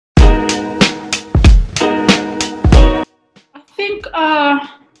think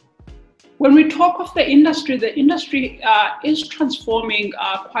when we talk of the industry is transforming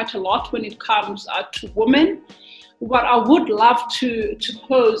quite a lot when it comes to women. What I would love to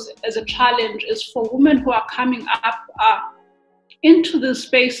pose as a challenge is for women who are coming up into these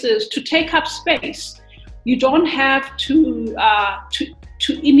spaces to take up space. You don't have to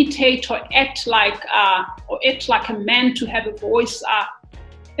imitate or act like a man to have a voice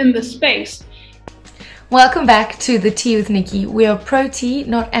in the space. Welcome back to the Tea with Nikki. We are pro tea,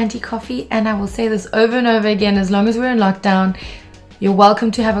 not anti-coffee, and I will say this over and over again as long as we're in lockdown. You're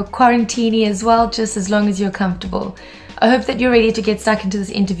welcome to have a quarantini as well, just as long as you're comfortable. I hope that you're ready to get stuck into this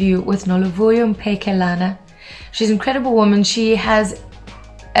interview with Noluvuyo Mphekelana. She's an incredible woman. She has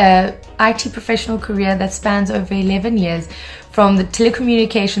an IT professional career that spans over 11 years, from the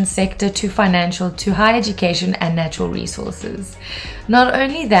telecommunications sector to financial to higher education and natural resources. Not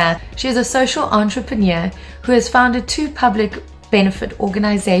only that, she is a social entrepreneur who has founded 2 public benefit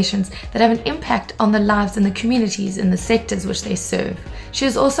organizations that have an impact on the lives and the communities in the sectors which they serve. She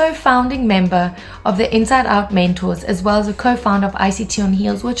is also a founding member of the Inside Out Mentors, as well as a co-founder of ICT on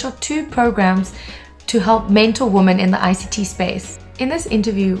Heels, which are 2 programs to help mentor women in the ICT space. In this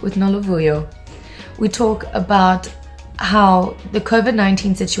interview with Noluvuyo, we talk about how the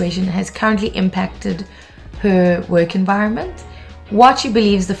COVID-19 situation has currently impacted her work environment, what she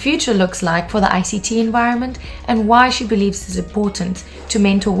believes the future looks like for the ICT environment, and why she believes it's important to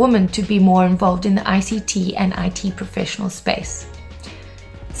mentor women to be more involved in the ICT and IT professional space.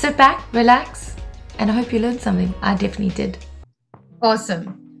 Sit back, relax, and I hope you learned something. I definitely did.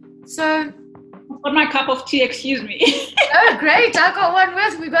 Awesome. So, Got my cup of tea, excuse me. Oh, great. I got one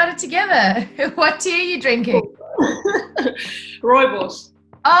with. We got it together. What tea are you drinking? Rooibos.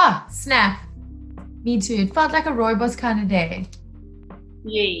 Ah, snap. Me too. It felt like a Rooibos kind of day.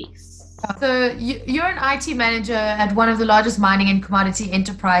 Yes. So you're an IT manager at one of the largest mining and commodity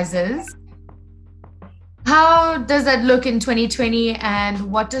enterprises. How does that look in 2020,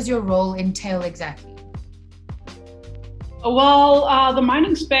 and what does your role entail exactly? Well, the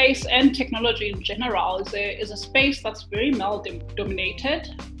mining space and technology in general is a space that's very male dominated.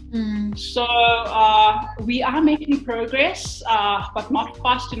 So we are making progress, but not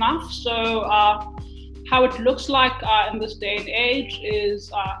fast enough. So how it looks like in this day and age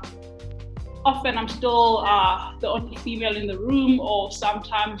is often I'm still the only female in the room, or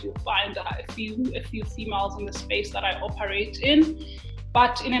sometimes you'll find a few females in the space that I operate in.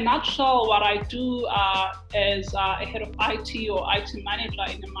 But in a nutshell, what I do as a head of IT or IT manager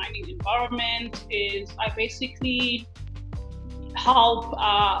in a mining environment is I basically help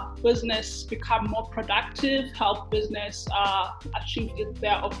business become more productive, help business achieve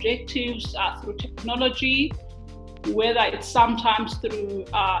their objectives through technology, whether it's sometimes through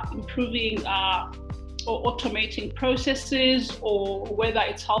improving or automating processes, or whether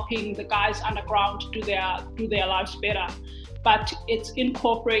it's helping the guys underground do their lives better. But it's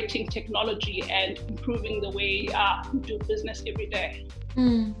incorporating technology and improving the way we do business every day.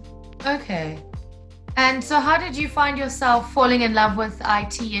 Okay. And so how did you find yourself falling in love with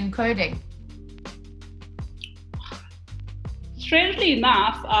IT and coding? Strangely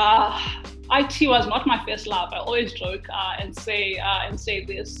enough, IT was not my first love. I always joke and say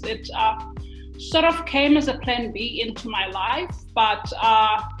this. It sort of came as a plan B into my life, but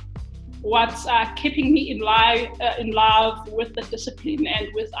what's keeping me in love with the discipline and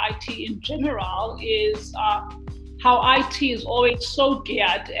with IT in general is how IT is always so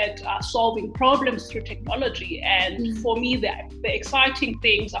geared at solving problems through technology. And for me, the exciting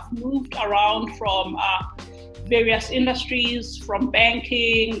things have moved around from various industries, from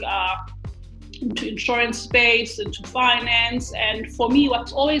banking into insurance space, into finance. And for me,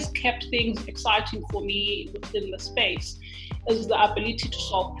 what's always kept things exciting for me within the space is the ability to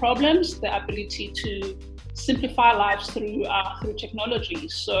solve problems, the ability to simplify lives through technology.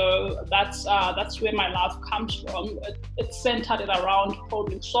 So that's where my love comes from. It's centered around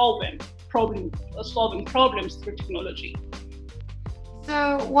solving problems through technology.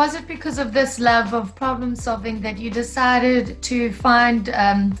 So was it because of this love of problem solving that you decided to find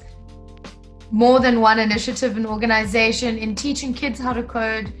more than one initiative and organization in teaching kids how to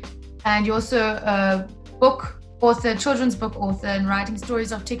code, and you're also a children's book author, and writing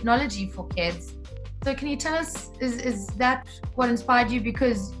stories of technology for kids? So can you tell us, is that what inspired you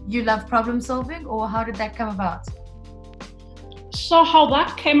because you love problem solving, or how did that come about? So how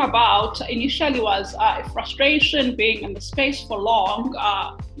that came about initially was a frustration being in the space for long.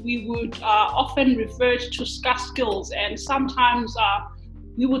 We would often revert to scarce skills, and sometimes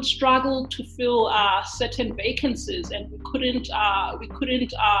we would struggle to fill certain vacancies, and we couldn't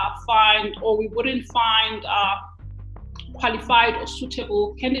find, or we wouldn't find qualified or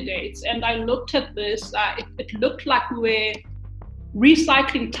suitable candidates. And I looked at this, it looked like we were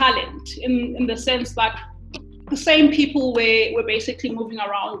recycling talent in the sense that the same people were basically moving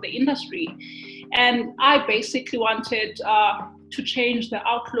around the industry. And I basically wanted to change the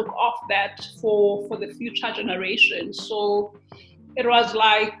outlook of that for the future generation. So it was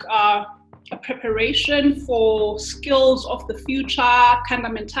like a preparation for skills of the future kind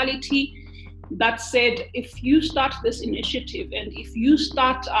of mentality that said, if you start this initiative and if you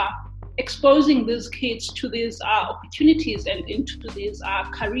start exposing these kids to these opportunities and into these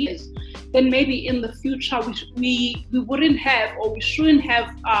careers, then maybe in the future we wouldn't have, or we shouldn't have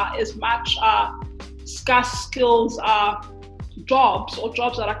as much scarce skills jobs, or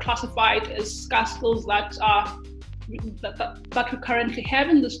jobs that are classified as scarce skills that we currently have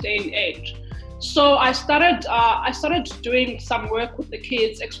in this day and age. So I started doing some work with the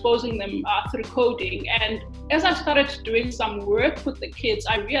kids, exposing them through coding. And as I started doing some work with the kids,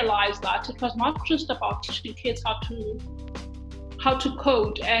 I realized that it was not just about teaching kids how to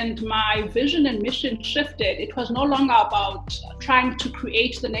code. And my vision and mission shifted. It was no longer about trying to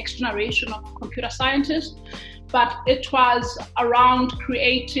create the next generation of computer scientists, but it was around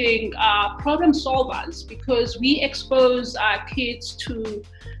creating problem solvers, because we expose kids to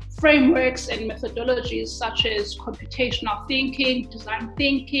frameworks and methodologies such as computational thinking, design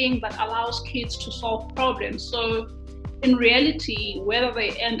thinking, that allows kids to solve problems. So in reality, whether they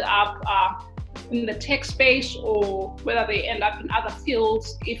end up in the tech space or whether they end up in other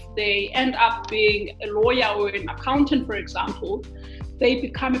fields, if they end up being a lawyer or an accountant, for example, they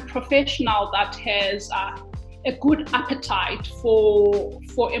become a professional that has a good appetite for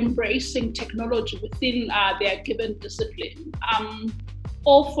embracing technology within their given discipline.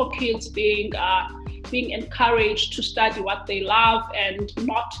 All for kids being encouraged to study what they love and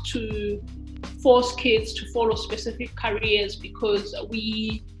not to force kids to follow specific careers because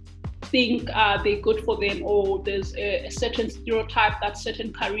we think they're good for them, or there's a certain stereotype that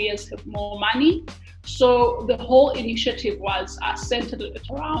certain careers have more money. So the whole initiative was centered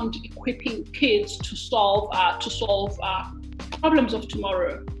around equipping kids to solve problems of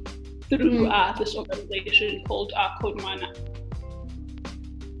tomorrow through this organization called CodeMana.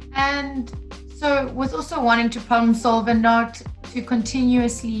 And so with also wanting to problem solve and not to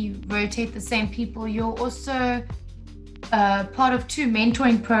continuously rotate the same people, you're also part of 2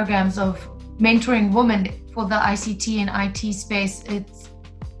 mentoring programs of mentoring women for the ICT and IT space. It's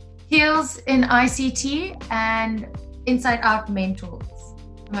Heels in ICT and Inside Out Mentors.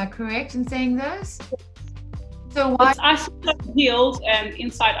 Am I correct in saying this? So why? It's ICT Heels and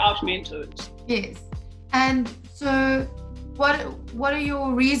Inside Out Mentors. Yes. And so what are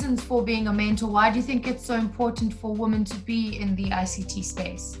your reasons for being a mentor? Why do you think it's so important for women to be in the ICT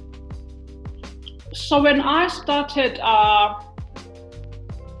space? So when I started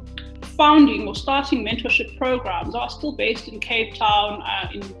starting mentorship programs, I was still based in Cape Town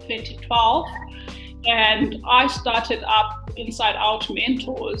in 2012, and I started up Inside Out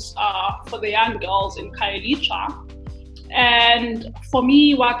Mentors for the young girls in Khayelitsha. And for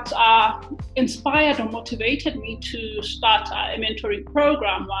me, what inspired or motivated me to start a mentoring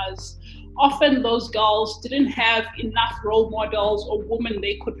program was often those girls didn't have enough role models or women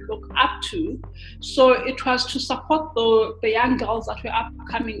they could look up to. So it was to support the young girls that were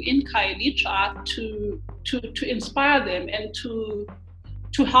upcoming in Khayelitsha to inspire them and to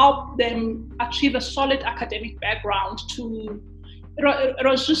help them achieve a solid academic background. It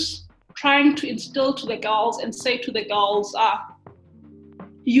was just trying to instill to the girls and say to the girls,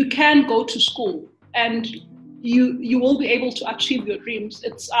 you can go to school and you will be able to achieve your dreams.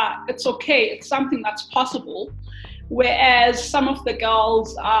 It's okay. It's something that's possible. Whereas some of the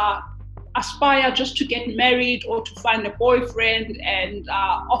girls aspire just to get married or to find a boyfriend, and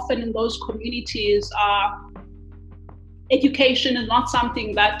often in those communities, education is not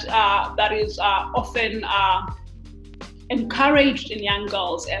something that is often encouraged in young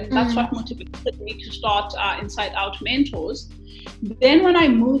girls, and that's what motivated me to start Inside Out Mentors. Then when I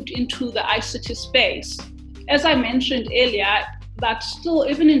moved into the ICT space, as I mentioned earlier, that still,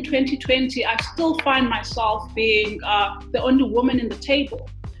 even in 2020, I still find myself being the only woman in the table.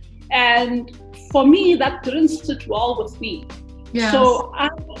 And for me, that didn't sit well with me. Yes.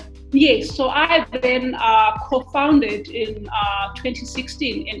 So I then co-founded in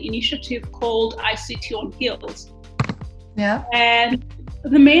 2016 an initiative called ICT on Heels. Yeah. And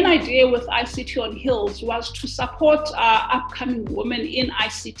the main idea with ICT on Heels was to support upcoming women in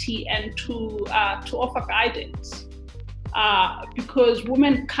ICT and to offer guidance. Because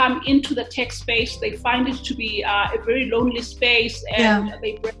women come into the tech space, they find it to be a very lonely space, and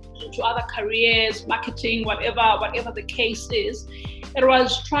they branch into other careers, marketing, whatever the case is. It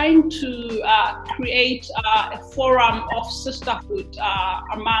was trying to create a forum of sisterhood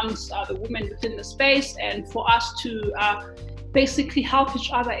amongst the women within the space, and for us to basically help each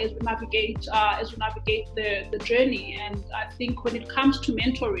other as we navigate the journey. And I think when it comes to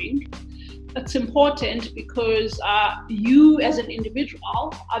mentoring, it's important because you as an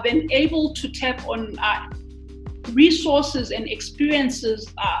individual are then able to tap on resources and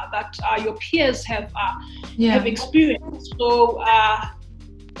experiences that your peers have experienced. So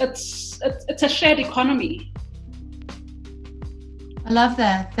it's a shared economy. I love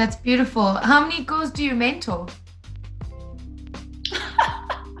that. That's beautiful. How many girls do you mentor?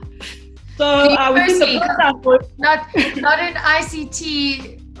 So within the not in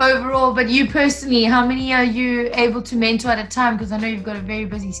ICT overall, but you personally, how many are you able to mentor at a time? Because I know you've got a very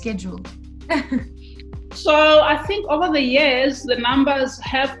busy schedule. So I think over the years, the numbers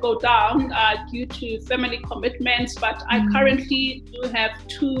have gone down due to family commitments, but I currently do have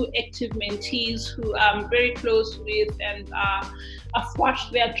 2 active mentees who I'm very close with, and I've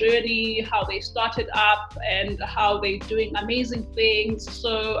watched their journey, how they started up and how they're doing amazing things.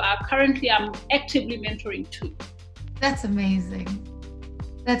 So currently I'm actively mentoring 2. That's amazing.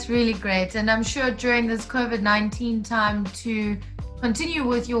 That's really great. And I'm sure during this COVID-19 time to continue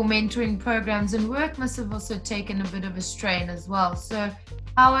with your mentoring programs and work must have also taken a bit of a strain as well. So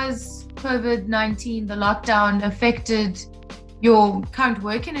how has COVID-19, the lockdown, affected your current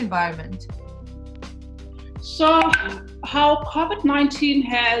working environment? So how COVID-19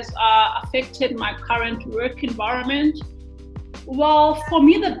 has affected my current work environment? Well, for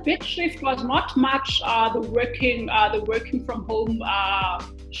me, the big shift was not much the working from home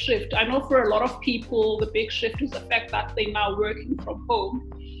shift. I know for a lot of people, the big shift is the fact that they're now working from home.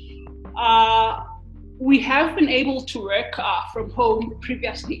 We have been able to work from home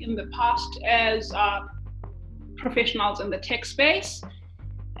previously in the past as professionals in the tech space.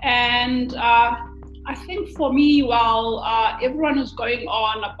 And I think for me, while everyone is going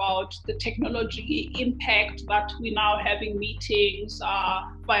on about the technology impact that we're now having meetings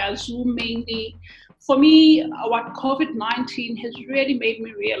via Zoom mainly, for me, what COVID-19 has really made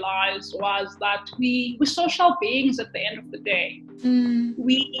me realize was that we're social beings at the end of the day.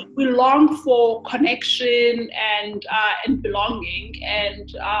 We long for connection and belonging.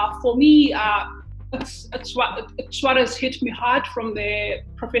 And for me, it's what has hit me hard from the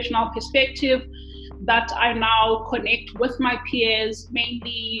professional perspective, that I now connect with my peers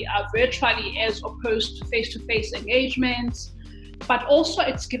mainly virtually as opposed to face-to-face engagements. But also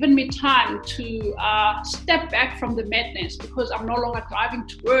it's given me time to step back from the madness because I'm no longer driving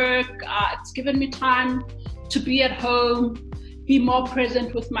to work. It's given me time to be at home, be more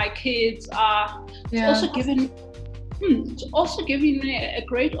present with my kids. It's also given me a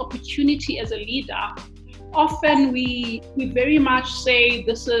great opportunity as a leader. Often we very much say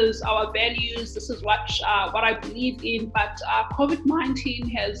this is our values, this is what I believe in, but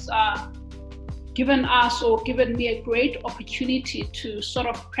COVID-19 has given me a great opportunity to sort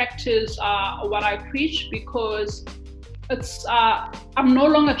of practice what I preach, because it's I'm no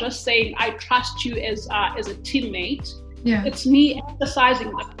longer just saying I trust you as a teammate. Yeah. It's me emphasizing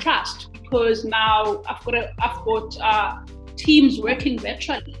the trust, because now I've got teams working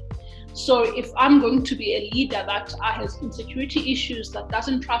virtually. So if I'm going to be a leader that has insecurity issues, that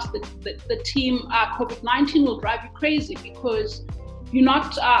doesn't trust the team, COVID-19 will drive you crazy, because you're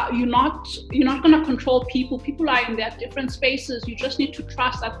not going to control people. People are in their different spaces. You just need to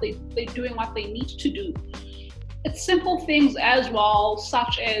trust that they're doing what they need to do. It's simple things as well,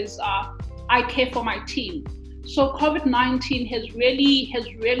 such as I care for my team. So COVID-19 has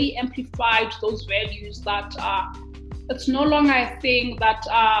really amplified those values, that it's no longer a thing that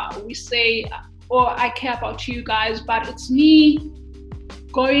we say, oh, I care about you guys, but it's me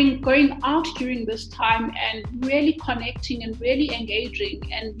going out during this time and really connecting and really engaging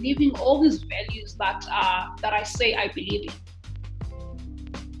and living all these values that I say I believe in.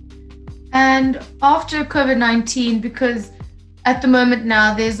 And after COVID-19, because at the moment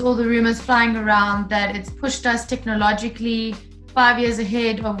now there's all the rumors flying around that it's pushed us technologically 5 years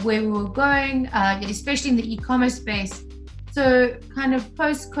ahead of where we were going, especially in the e-commerce space. So kind of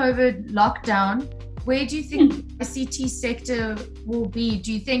post-COVID lockdown, where do you think the ICT sector will be?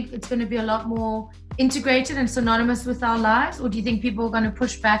 Do you think it's going to be a lot more integrated and synonymous with our lives? Or do you think people are going to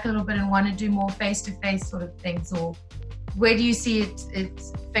push back a little bit and want to do more face-to-face sort of things? Or where do you see it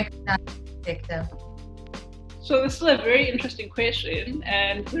affecting that sector? So this is a very interesting question.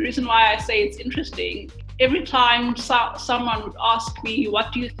 And the reason why I say it's interesting, every time someone would ask me,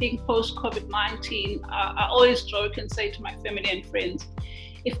 what do you think post-COVID-19? I always joke and say to my family and friends,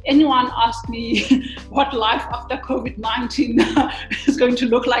 if anyone asks me what life after COVID-19 is going to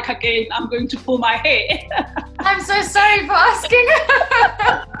look like again, I'm going to pull my hair. I'm so sorry for asking.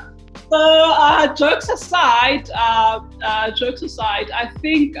 So jokes aside, I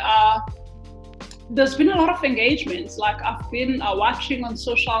think there's been a lot of engagements. Like I've been watching on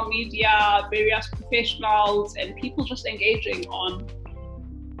social media, various professionals and people just engaging on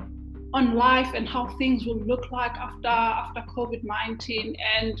life and how things will look like after COVID-19.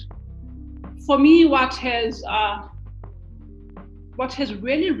 And for me, what has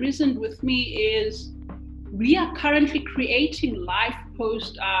really risen with me is we are currently creating life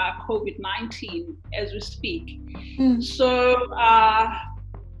post COVID-19 as we speak. So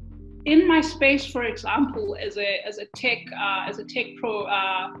in my space, for example, as a tech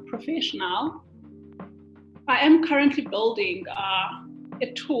professional, I am currently building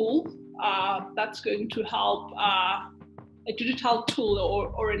a tool that's going to help, a digital tool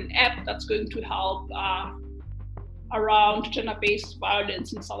or an app that's going to help around gender-based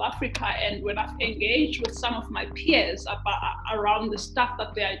violence in South Africa. And when I've engaged with some of my peers around the stuff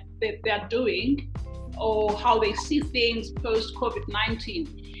that they're doing or how they see things post COVID-19,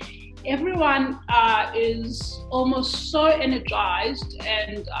 everyone is almost so energized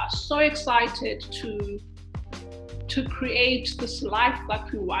and so excited to create this life that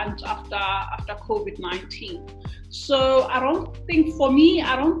we want after COVID-19. So I don't think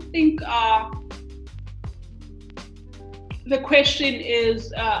the question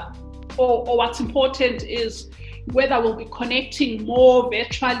is, or what's important is whether we'll be connecting more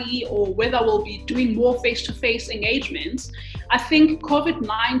virtually or whether we'll be doing more face-to-face engagements. I think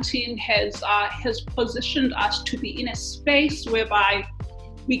COVID-19 has positioned us to be in a space whereby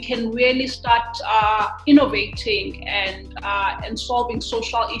we can really start innovating and solving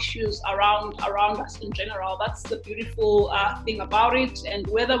social issues around us in general. That's the beautiful thing about it. And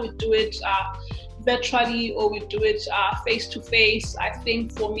whether we do it virtually or we do it face-to-face, I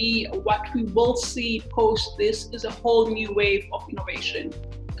think for me, what we will see post this is a whole new wave of innovation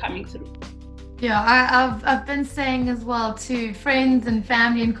coming through. Yeah, I've been saying as well to friends and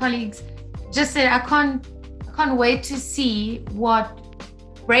family and colleagues, just that I can't wait to see what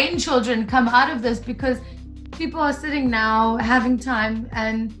grandchildren come out of this, because people are sitting now having time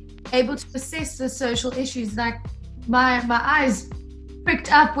and able to assess the social issues. Like my eyes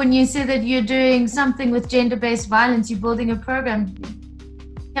pricked up when you said that you're doing something with gender-based violence, you're building a program.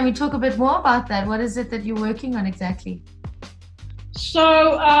 Can we talk a bit more about that? What is it that you're working on exactly?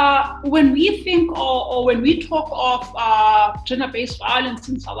 So when we think or when we talk of gender-based violence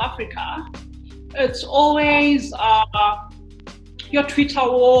in South Africa, it's always your Twitter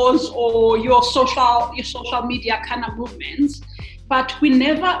wars or your social media kind of movements, but we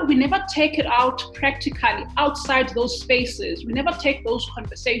never take it out practically outside those spaces. We never take those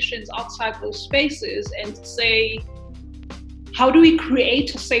conversations outside those spaces and say, how do we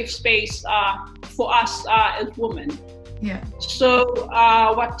create a safe space for us as women? Yeah. So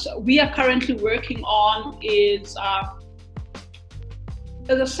what we are currently working on is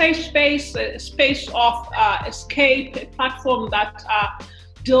a safe space, a space of escape, a platform that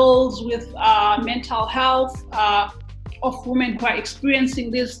deals with mental health of women who are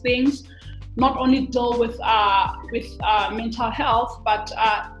experiencing these things. Not only deal with mental health, but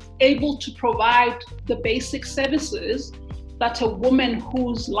able to provide the basic services that a woman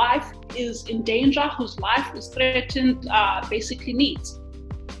whose life is in danger, whose life is threatened, basically needs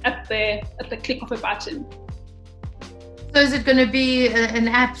at the click of a button. So is it going to be an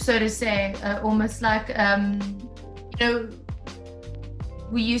app, so to say, almost like,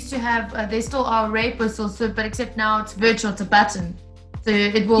 we used to have, there still are rape whistles, but except now it's virtual, it's a button. So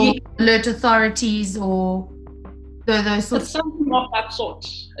it will alert authorities or those sorts. It's something of that sort.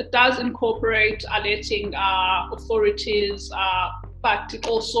 It does incorporate alerting authorities, but it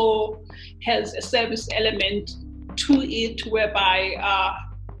also has a service element to it whereby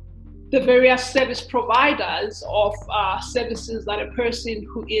the various service providers of services that a person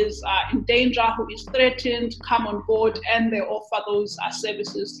who is in danger, who is threatened, come on board, and they offer those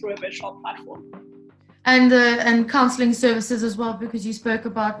services through a virtual platform. And counseling services as well, because you spoke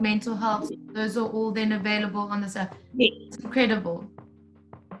about mental health. Those are all then available on this app. Yes. It's incredible.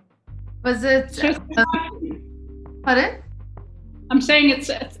 Was it? Pardon? I'm saying it's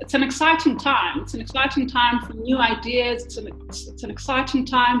an exciting time. It's an exciting time for new ideas. It's an exciting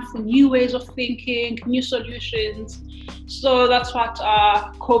time for new ways of thinking, new solutions. So that's what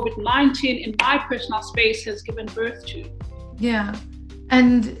COVID-19 in my personal space has given birth to. Yeah.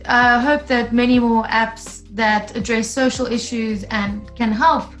 And I hope that many more apps that address social issues and can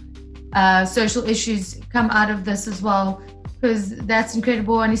help social issues come out of this as well. because that's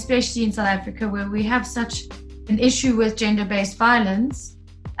incredible, and especially in South Africa where we have such an issue with gender-based violence.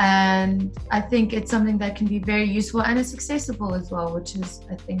 And I think it's something that can be very useful, and it's accessible as well, which is,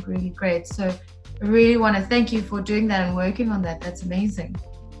 I think, really great. So I really want to thank you for doing that and working on that. That's amazing.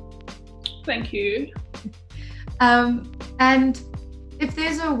 Thank you. And if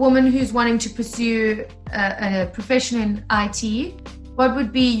there's a woman who's wanting to pursue a profession in IT, what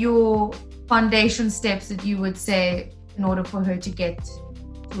would be your foundation steps that you would say in order for her to get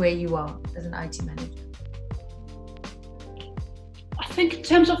to where you are as an IT manager? I think in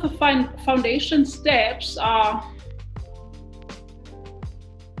terms of the foundation steps,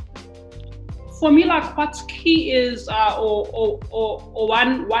 for me, like what's key is, or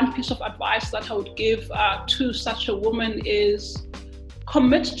one piece of advice that I would give to such a woman is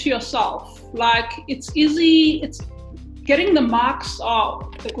commit to yourself. Like it's easy, it's getting the marks,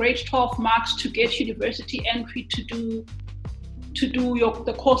 the grade 12 marks to get university entry to do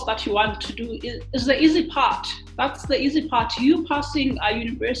the course that you want to do is the easy part. That's the easy part. You passing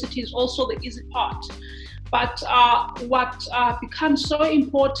university is also the easy part. But what becomes so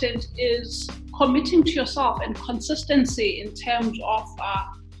important is committing to yourself and consistency in terms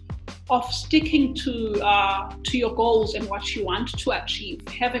of sticking to your goals and what you want to achieve.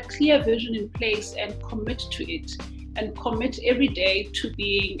 Have a clear vision in place and commit to it, and commit every day to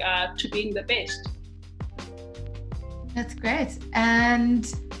being the best. That's great. And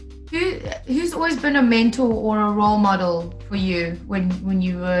who's always been a mentor or a role model for you when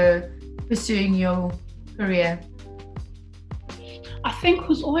you were pursuing your career? I think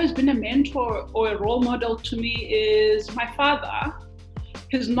who's always been a mentor or a role model to me is my father.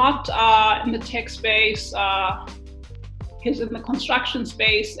 He's not in the tech space, he's in the construction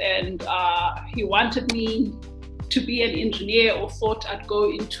space, and he wanted me to be an engineer or thought I'd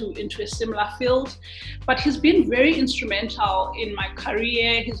go into a similar field. But he's been very instrumental in my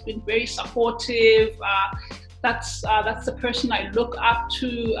career. He's been very supportive. That's the person I look up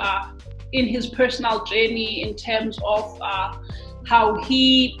to in his personal journey in terms of how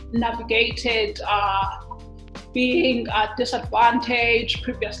he navigated being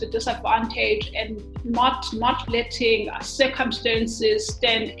previously disadvantaged, and not letting circumstances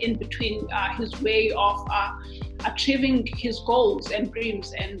stand in between his way of achieving his goals and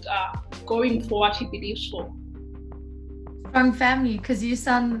dreams and going for what he believes for. Strong family, because you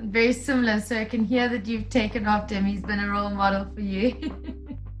sound very similar, so I can hear that you've taken after him. He's been a role model for you.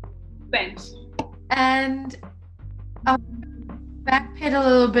 Thanks. And backpedal a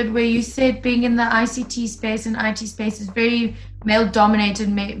little bit, where you said being in the ICT space and IT space is very male dominated,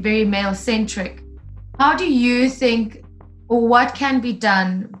 very male centric. How do you think, or what can be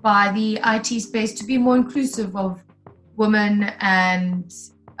done by the IT space to be more inclusive of women and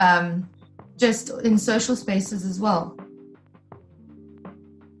just in social spaces as well?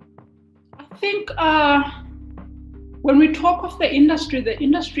 I think when we talk of the industry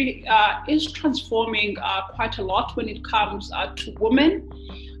is transforming quite a lot when it comes to women.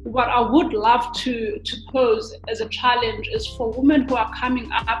 What I would love to pose as a challenge is for women who are coming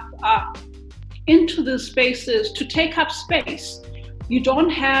up into the spaces to take up space. You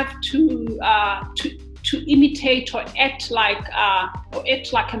don't have to imitate or act like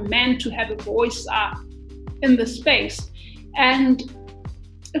a man to have a voice in the space. And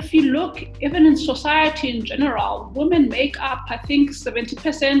if you look, even in society in general, women make up, I think,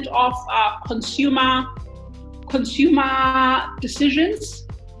 70% of consumer decisions.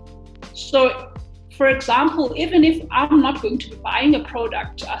 So, for example, even if I'm not going to be buying a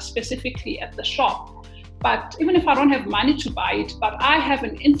product specifically at the shop, but even if I don't have money to buy it, but I have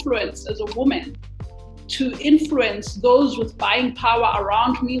an influence as a woman to influence those with buying power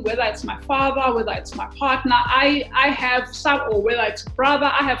around me, whether it's my father, whether it's my partner, I have some, or whether it's a brother,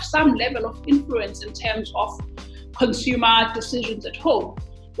 I have some level of influence in terms of consumer decisions at home.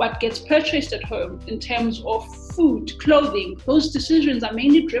 What gets purchased at home in terms of food, clothing, those decisions are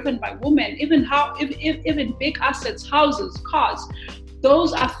mainly driven by women. Even big assets, houses, cars,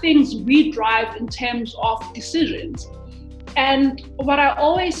 those are things we drive in terms of decisions. And what I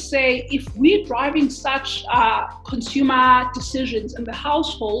always say, if we're driving such consumer decisions in the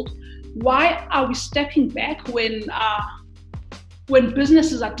household, why are we stepping back when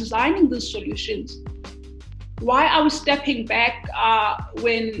businesses are designing these solutions? Why are we stepping back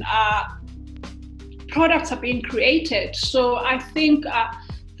when products are being created? So I think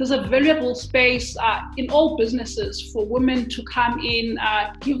there's a valuable space in all businesses for women to come in,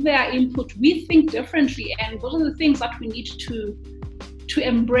 give their input. We think differently, and those are the things that we need to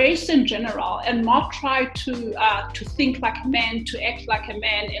embrace in general, and not try to think like a man, to act like a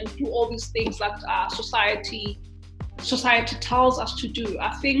man, and do all these things that society society tells us to do.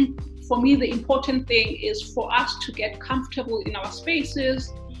 I think for me, the important thing is for us to get comfortable in our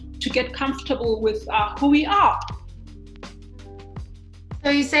spaces, to get comfortable with who we are. So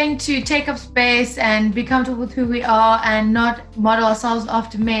you're saying to take up space and be comfortable with who we are and not model ourselves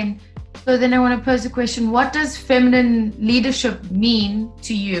after men. So then I want to pose a question. What does feminine leadership mean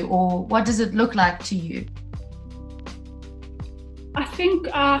to you, or what does it look like to you? I think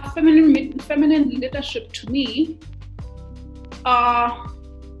feminine leadership to me,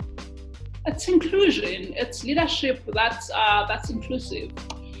 it's inclusion. It's leadership that's inclusive.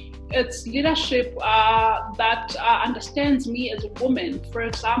 It's leadership that understands me as a woman. For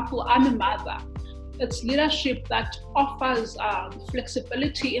example, I'm a mother. It's leadership that offers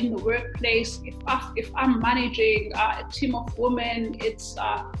flexibility in the workplace. If I'm managing a team of women, it's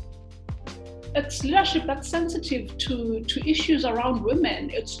leadership that's sensitive to issues around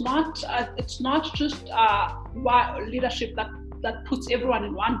women. It's not just leadership that puts everyone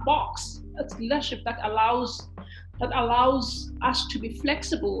in one box. It's leadership that allows us to be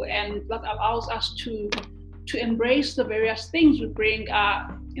flexible, and that allows us to embrace the various things we bring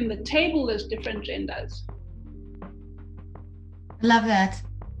in the table as different genders. Love that.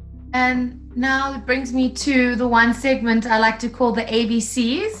 And now it brings me to the one segment I like to call the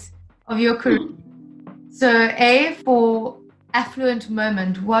ABCs of your career. So A for affluent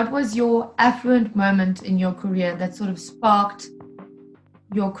moment. What was your affluent moment in your career that sort of sparked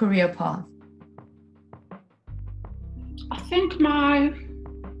your career path? I think my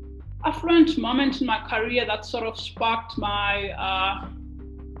affluent moment in my career that sort of sparked my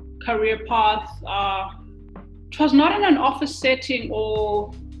career path, it was not in an office setting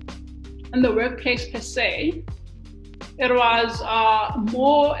or in the workplace per se. It was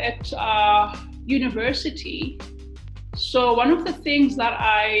more at university. So one of the things that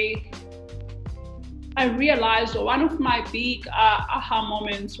I realized, or one of my big aha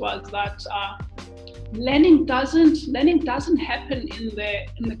moments, was that learning doesn't happen in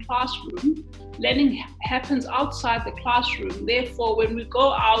the classroom. Learning happens outside the classroom. Therefore, when we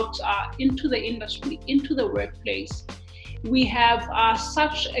go out into the industry, into the workplace, we have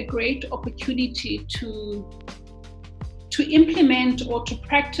such a great opportunity to implement or to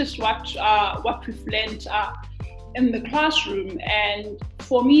practice what we've learned in the classroom. And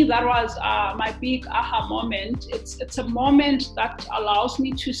for me, that was my big aha moment. It's a moment that allows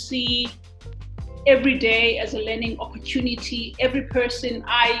me to see every day as a learning opportunity, every person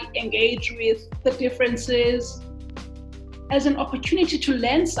I engage with, the differences, as an opportunity to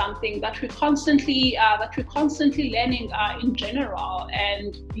learn something that we're constantly learning in general,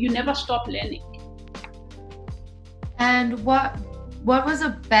 and you never stop learning. And what was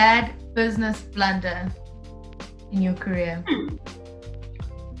a bad business blunder in your career? I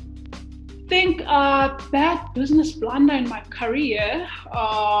think a bad business blunder in my career,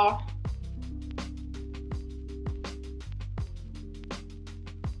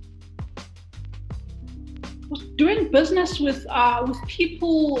 was doing business with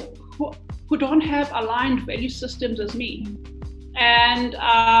people who don't have aligned value systems as me. And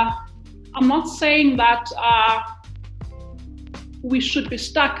I'm not saying that we should be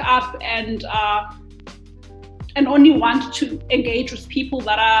stuck up and only want to engage with people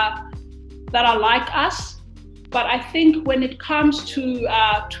that are like us. But I think when it comes to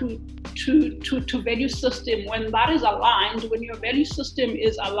value system, when that is aligned, when your value system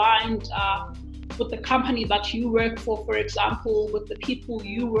is aligned with the company that you work for example, with the people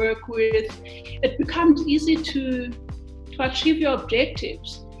you work with, it becomes easy to achieve your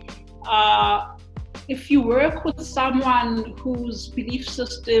objectives. If you work with someone whose belief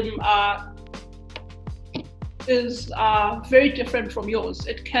system is very different from yours,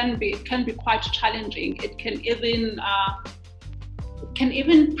 it can be quite challenging. It can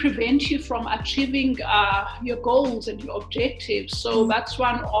even prevent you from achieving your goals and your objectives. So that's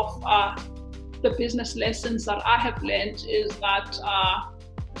one of the business lessons that I have learned, is that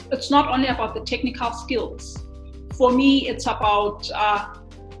it's not only about the technical skills. For me, it's about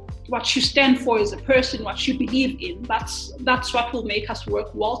what you stand for as a person, what you believe in. That's what will make us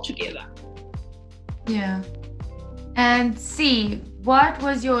work well together. Yeah. And C, what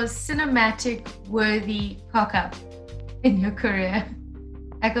was your cinematic worthy cock up in your career?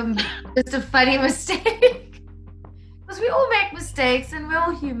 Like just a funny mistake? Because we all make mistakes and we're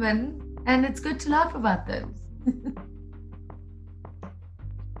all human, and it's good to laugh about those.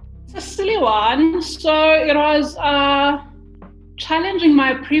 It's a silly one. So it was challenging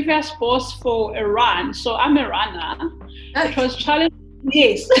my previous boss for a run. So I'm a runner. It was challenging,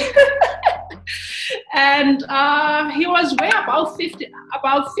 yes. And he was way about 50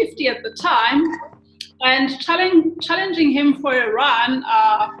 at the time. and challenging him for a run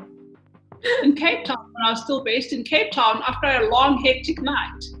in Cape Town when I was still based in Cape Town after a long, hectic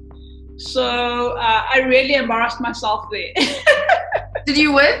night. So I really embarrassed myself there. Did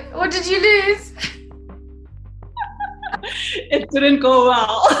you win or did you lose? It didn't go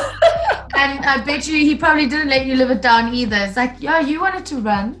well. And I bet you he probably didn't let you live it down either. It's like, yeah, you wanted to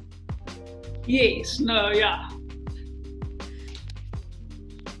run. Yes, no, yeah.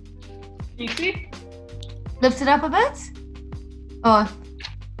 You see? Lift it up a bit? Or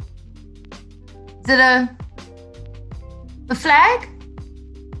is it a flag?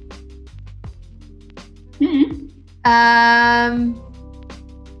 Mm-hmm. A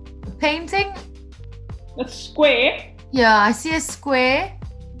painting? A square. Yeah, I see a square.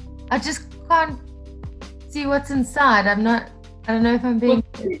 I just can't see what's inside. I don't know if I'm being...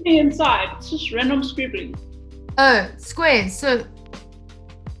 What's inside? It's just random scribbling. Oh, squares. So,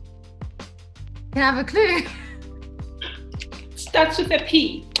 can I have a clue? Starts with a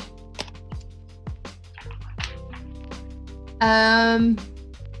P. Um,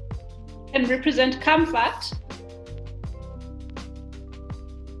 Can represent comfort.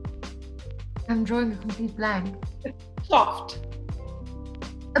 I'm drawing a complete blank. Soft.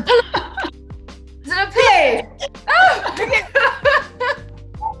 A pillow. Is it a pillow? Oh, okay.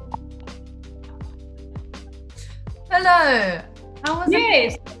 Hello. How was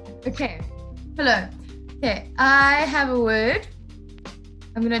Yes. it? Okay. Hello. Okay. I have a word.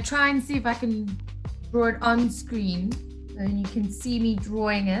 I'm gonna try and see if I can draw it on screen, so you can see me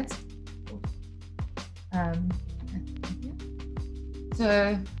drawing it. So,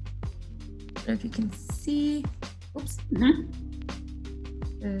 I don't know if you can see. Oops. Mm-hmm.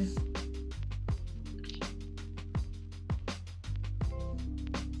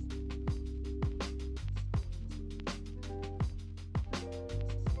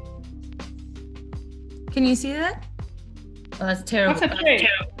 Can you see that? Oh, that's terrible. What's a chair?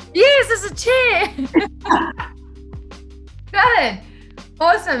 Yes, it's a chair. Got it.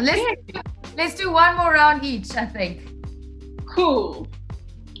 Awesome. Let's do one more round each, I think. Cool.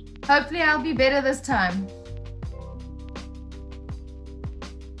 Hopefully I'll be better this time.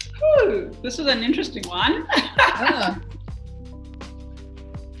 Whew, this is an interesting one. Oh.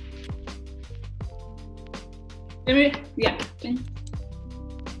 Yeah.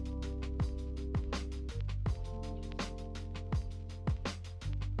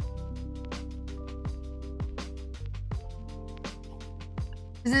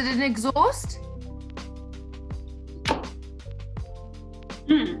 Is it an exhaust?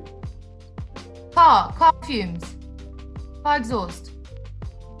 Car fumes. Car exhaust.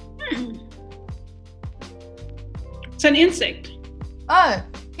 It's an insect. Oh,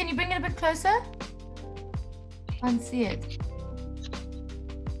 can you bring it a bit closer? Can't see it.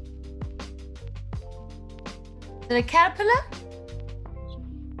 Is it a caterpillar?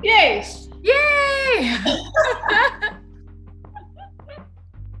 Yes. Yay!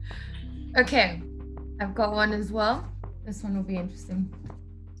 Okay, I've got one as well. This one will be interesting.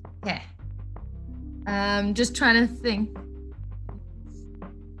 Okay. Just trying to think.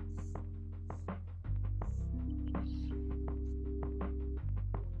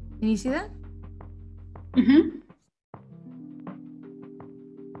 Can you see that? Mm-hmm.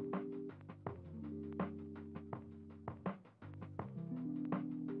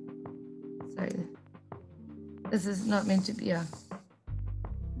 Sorry. This is not meant to be a...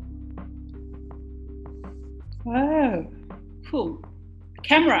 Oh, cool.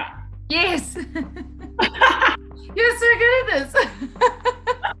 Camera. Yes! You're so good at this!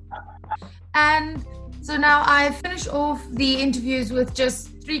 And so now I finish off the interviews with just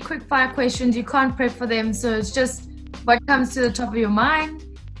 3 quick fire questions. You can't prep for them, so it's just what comes to the top of your mind.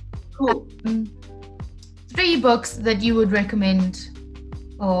 Cool. 3 books that you would recommend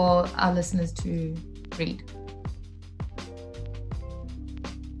for our listeners to read.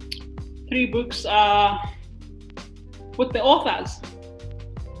 3 books with the authors.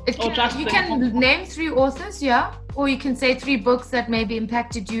 You can name 3 authors, yeah? Or you can say 3 books that maybe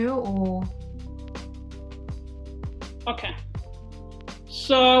impacted you, or... Okay.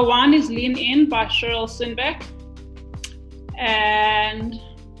 So one is Lean In by Sheryl Sandberg. And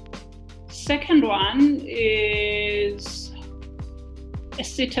second one is A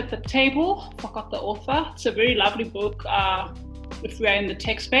Seat at the Table. Forgot the author. It's a very lovely book if we are in the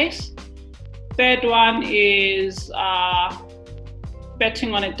tech space. Third one is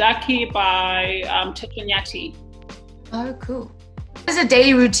Betting on a Ducky by Teto Nyati. Oh, cool. There's a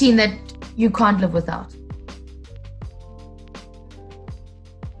daily routine that you can't live without.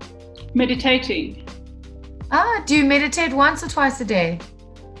 Meditating. Do you meditate once or twice a day?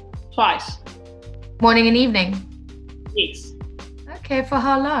 Twice. Morning and evening? Yes. Okay, for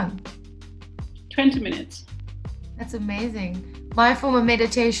how long? 20 minutes. That's amazing. My form of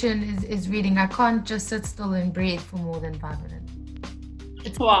meditation is reading. I can't just sit still and breathe for more than 5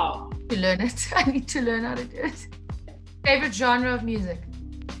 minutes. Wow. To learn it. I need to learn how to do it. Favorite genre of music?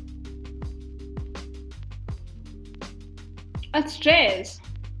 That's jazz.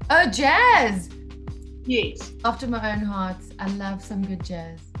 Oh, jazz! Yes. After my own heart. I love some good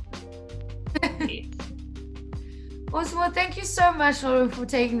jazz. Yes. Awesome. Well, thank you so much, Laura, for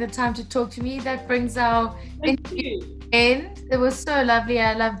taking the time to talk to me. That brings our Thank you. end. It was so lovely.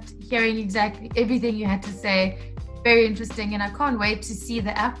 I loved hearing exactly everything you had to say. Very interesting, and I can't wait to see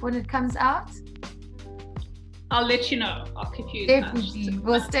the app when it comes out. I'll let you know. I'll keep you in Definitely. touch.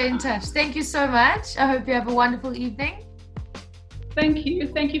 We'll stay in touch. Thank you so much. I hope you have a wonderful evening. Thank you.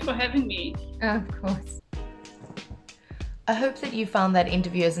 Thank you for having me. Of course. I hope that you found that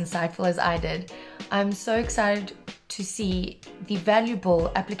interview as insightful as I did. I'm so excited to see the valuable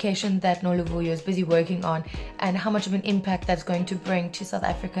application that Noluvuyo is busy working on and how much of an impact that's going to bring to South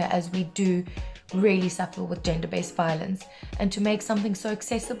Africa as we do really suffer with gender-based violence. And to make something so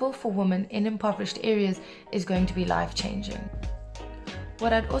accessible for women in impoverished areas is going to be life-changing.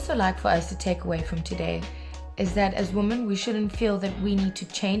 What I'd also like for us to take away from today is that as women, we shouldn't feel that we need to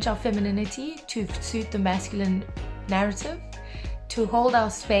change our femininity to suit the masculine narrative, to hold our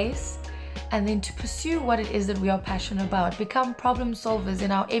space, and then to pursue what it is that we are passionate about, become problem solvers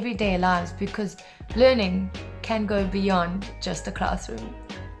in our everyday lives, because learning can go beyond just a classroom.